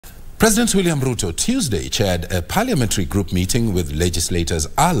President William Ruto Tuesday chaired a parliamentary group meeting with legislators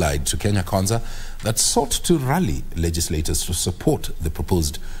allied to Kenya Kwanza that sought to rally legislators to support the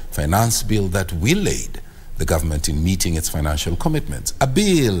proposed finance bill that will aid the government in meeting its financial commitments. A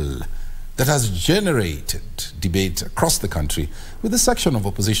bill that has generated debate across the country, with a section of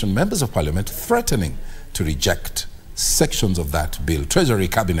opposition members of parliament threatening to reject sections of that bill. Treasury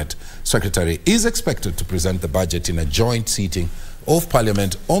Cabinet Secretary is expected to present the budget in a joint sitting of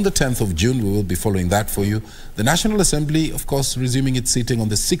Parliament on the 10th of June. We will be following that for you. The National Assembly, of course, resuming its sitting on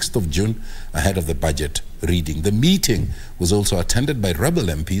the 6th of June ahead of the budget reading. The meeting was also attended by rebel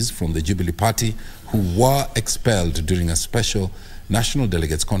MPs from the Jubilee Party who were expelled during a special National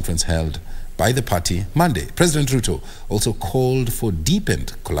Delegates Conference held by the party Monday. President Ruto also called for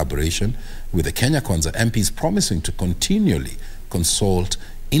deepened collaboration with the Kenya Kwanza MPs, promising to continually consult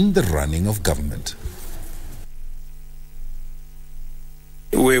in the running of government.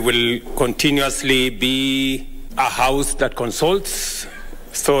 We will continuously be a house that consults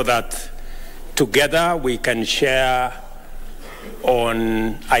so that together we can share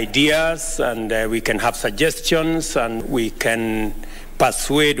on ideas and we can have suggestions and we can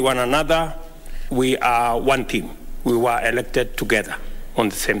persuade one another. We are one team. We were elected together on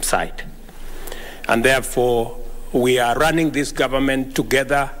the same side. And therefore, we are running this government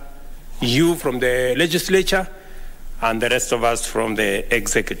together, you from the legislature and the rest of us from the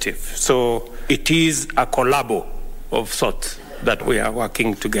executive. So it is a collabo of sorts that we are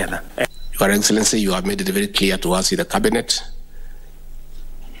working together. Your Excellency, you have made it very clear to us in the Cabinet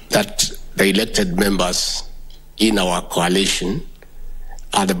that the elected members in our coalition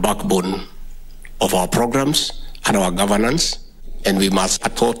are the backbone of our programs and our governance, and we must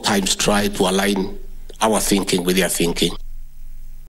at all times try to align our thinking with their thinking.